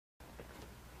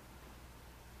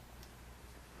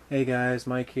Hey guys,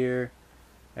 Mike here,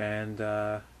 and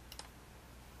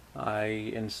I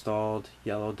installed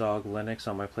Yellow Dog Linux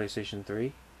on my PlayStation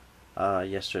 3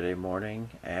 yesterday morning,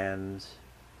 and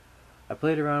I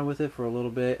played around with it for a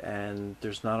little bit, and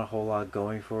there's not a whole lot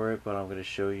going for it, but I'm going to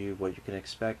show you what you can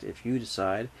expect if you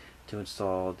decide to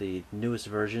install the newest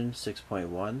version,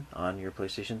 6.1, on your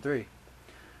PlayStation 3.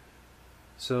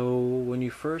 So when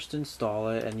you first install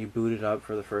it and you boot it up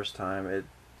for the first time,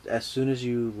 as soon as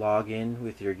you log in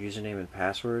with your username and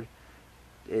password,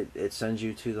 it sends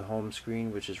you to the home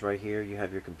screen, which is right here. You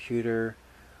have your computer,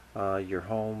 your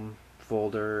home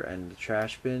folder, and the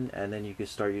trash bin, and then you can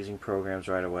start using programs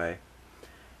right away.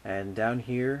 And down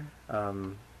here,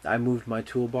 I moved my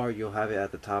toolbar. You'll have it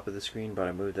at the top of the screen, but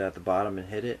I moved it at the bottom and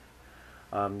hit it.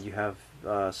 You have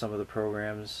some of the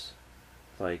programs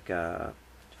like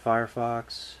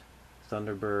Firefox,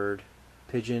 Thunderbird,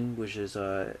 Pigeon, which is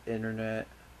internet,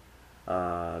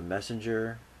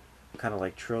 Messenger, kind of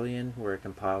like Trillion, where it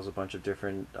compiles a bunch of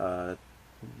different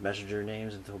messenger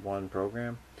names into one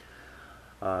program.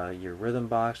 Your Rhythm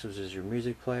Box, which is your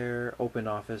music player, Open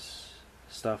Office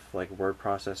stuff like word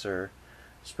processor,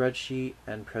 spreadsheet,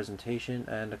 and presentation,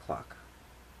 and a clock.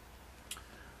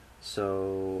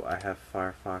 So I have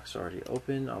Firefox already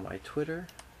open on my Twitter,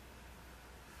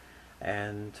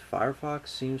 and Firefox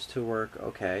seems to work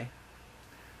okay,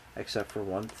 except for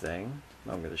one thing.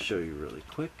 I'm going to show you really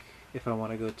quick. If I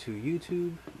want to go to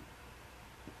YouTube,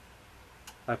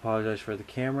 I apologize for the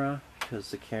camera,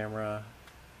 because the camera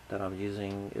that I'm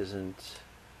using isn't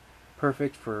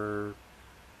perfect for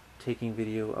taking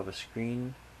video of a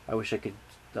screen. I wish I could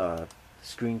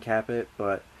screen cap it,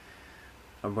 but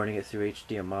I'm running it through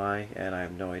HDMI and I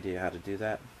have no idea how to do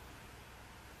that.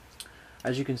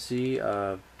 As you can see,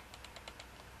 yeah,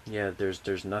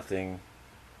 there's nothing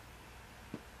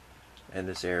in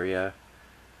this area.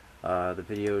 The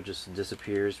video just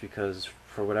disappears because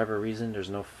for whatever reason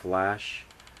there's no flash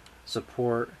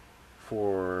support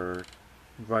for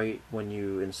right when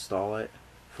you install it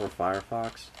for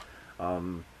Firefox.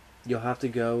 You'll have to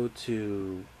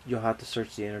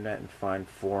search the internet and find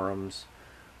forums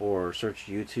or search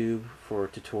YouTube for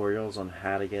tutorials on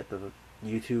how to get the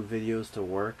YouTube videos to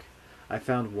work. I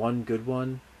found one good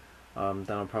one that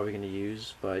I'm probably going to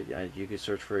use, but you could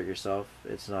search for it yourself.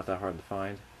 It's not that hard to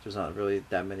find. There's not really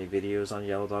that many videos on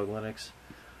Yellow Dog Linux,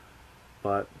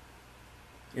 but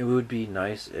it would be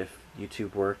nice if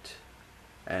YouTube worked,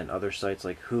 and other sites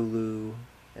like Hulu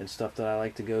and stuff that I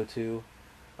like to go to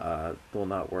will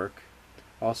not work.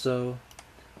 Also,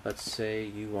 let's say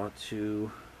you want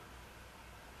to,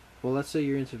 well, let's say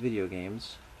you're into video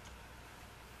games,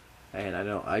 and I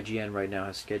know IGN right now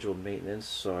has scheduled maintenance,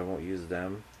 so I won't use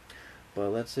them. But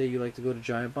let's say you like to go to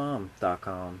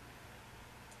giantbomb.com,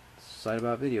 site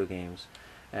about video games,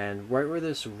 and right where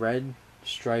this red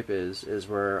stripe is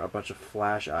where a bunch of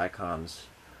flash icons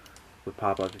would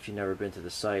pop up if you've never been to the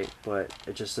site, but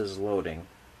it just says loading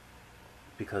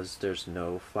because there's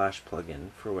no flash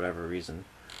plugin for whatever reason.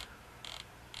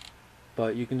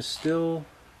 But you can still,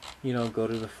 go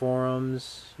to the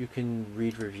forums, you can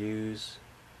read reviews.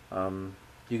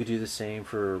 You could do the same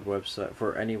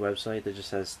for any website that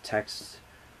just has text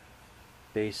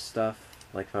based stuff.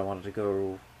 Like if I wanted to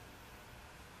go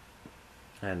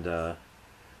and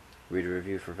read a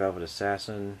review for Velvet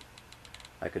Assassin,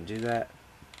 I could do that.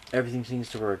 Everything seems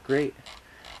to work great.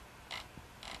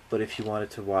 But if you wanted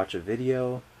to watch a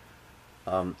video,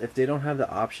 if they don't have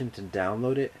the option to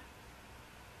download it,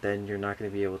 then you're not going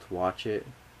to be able to watch it,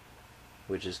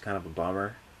 which is kind of a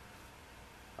bummer.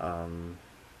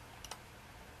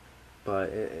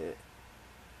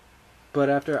 But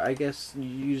after, I guess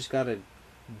you just gotta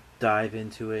dive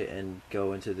into it and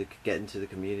get into the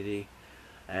community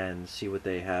and see what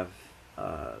they have,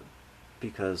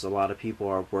 because a lot of people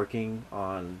are working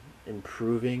on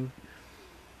improving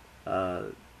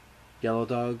Yellow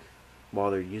Dog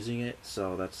while they're using it,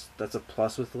 so that's a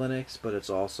plus with Linux, but it's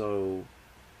also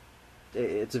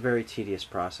it's a very tedious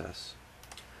process.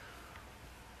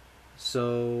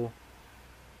 So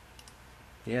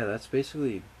yeah, that's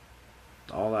basically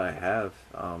all that I have.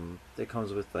 It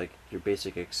comes with like your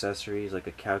basic accessories like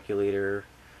a calculator,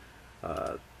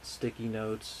 sticky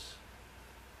notes,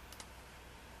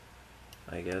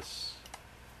 I guess.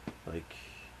 Like,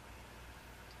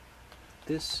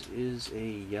 this is a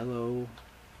yellow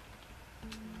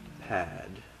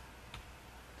pad,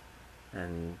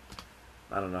 and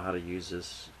I don't know how to use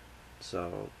this,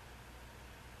 so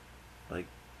like,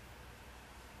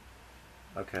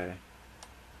 okay,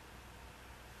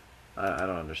 I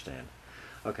don't understand.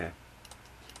 Okay,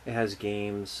 it has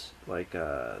games like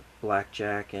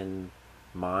blackjack and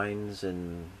mines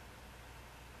and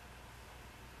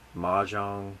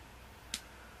Mahjong.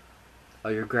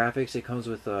 Your graphics, it comes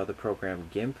with the program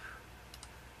GIMP,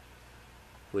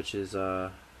 which is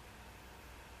okay.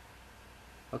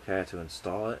 I have to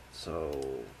install it, so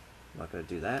I'm not gonna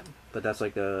do that. But that's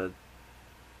like a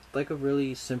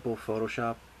really simple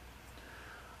Photoshop.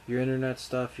 Your internet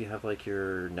stuff, you have like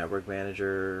your network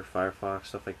manager, Firefox,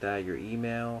 stuff like that. Your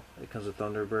email, it comes with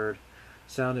Thunderbird.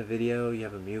 Sound and video, you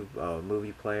have a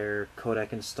movie player, codec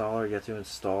installer. You have to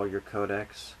install your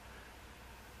codecs,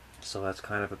 so that's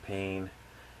kind of a pain.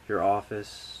 Your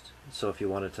office, so if you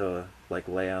wanted to like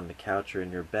lay on the couch or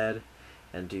in your bed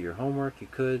and do your homework, you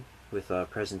could with a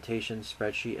presentation,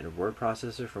 spreadsheet, and word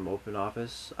processor from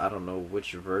OpenOffice. I don't know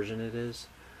which version it is.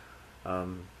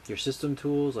 Your system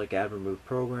tools like add remove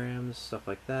programs, stuff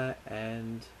like that,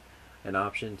 and an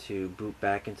option to boot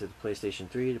back into the PlayStation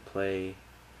 3 to play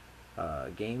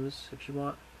games if you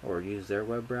want, or use their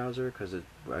web browser because it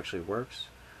actually works.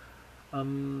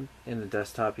 In the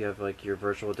desktop, you have like your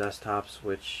virtual desktops,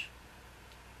 which,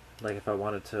 like, if I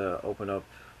wanted to open up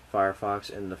Firefox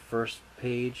in the first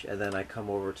page and then I come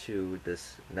over to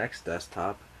this next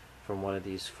desktop from one of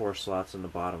these 4 slots in the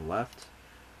bottom left,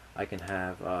 I can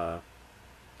have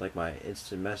like my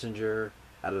instant messenger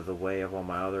out of the way of all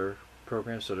my other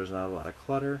programs, so there's not a lot of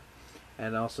clutter.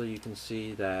 And also you can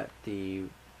see that the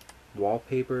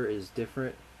wallpaper is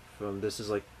different from, this is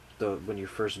like when you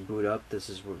first boot up, this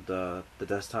is the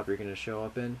desktop you're going to show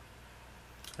up in.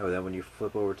 Oh, then when you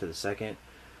flip over to the second,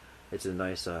 it's a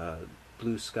nice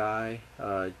blue sky.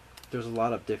 There's a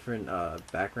lot of different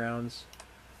backgrounds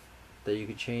that you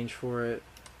could change for it,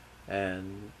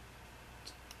 and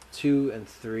 2 and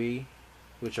 3,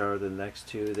 which are the next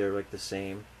two, they're like the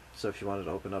same. So if you wanted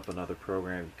to open up another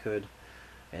program, you could,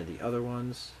 and the other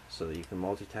ones, so that you can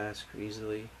multitask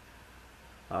easily.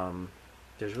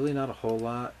 There's really not a whole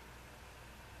lot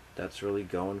that's really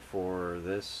going for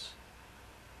this.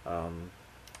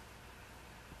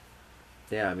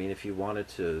 Yeah, I mean, if you wanted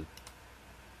to,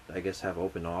 I guess, have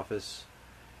open office,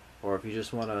 or if you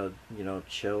just want to,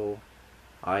 chill,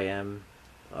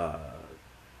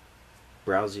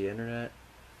 browse the internet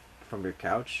from your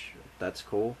couch, that's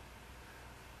cool.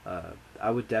 I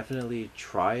would definitely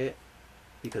try it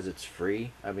because it's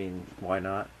free. I mean, why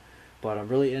not? But I'm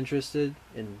really interested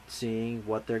in seeing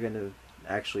what they're going to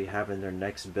actually have in their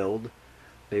next build.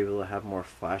 Be able to have more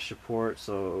flash support,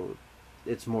 so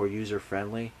it's more user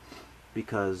friendly.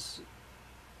 Because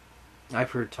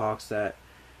I've heard talks that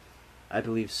I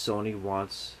believe Sony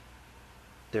wants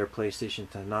their PlayStation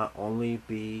to not only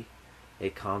be a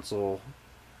console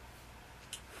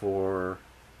for,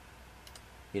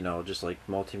 just like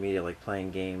multimedia, like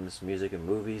playing games, music, and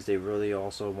movies. They really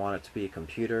also want it to be a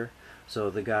computer. So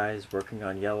the guys working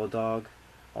on Yellow Dog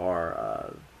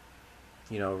are,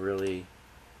 really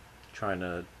trying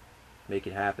to make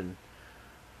it happen.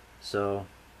 So,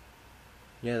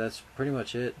 yeah, that's pretty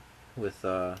much it with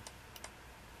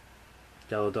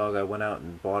Yellow Dog. I went out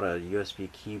and bought a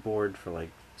USB keyboard for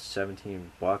like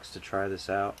 $17 to try this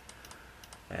out,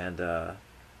 and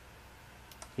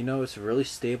it's a really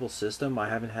stable system. I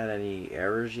haven't had any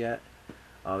errors yet.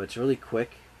 It's really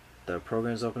quick. The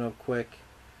programs open up quick.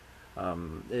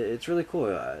 It's really cool.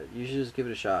 You should just give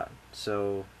it a shot.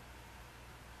 So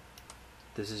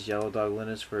this is Yellow Dog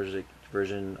Linux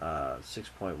version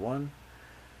 6.1.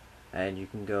 And you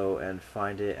can go and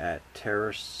find it at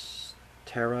TerraSoft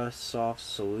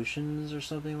Solutions or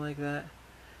something like that.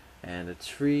 And it's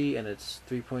free, and it's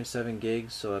 3.7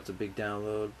 gigs, so that's a big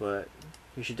download, but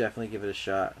you should definitely give it a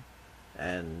shot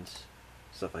and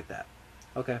stuff like that.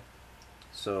 Okay,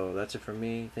 so that's it from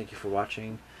me. Thank you for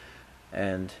watching,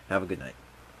 and have a good night.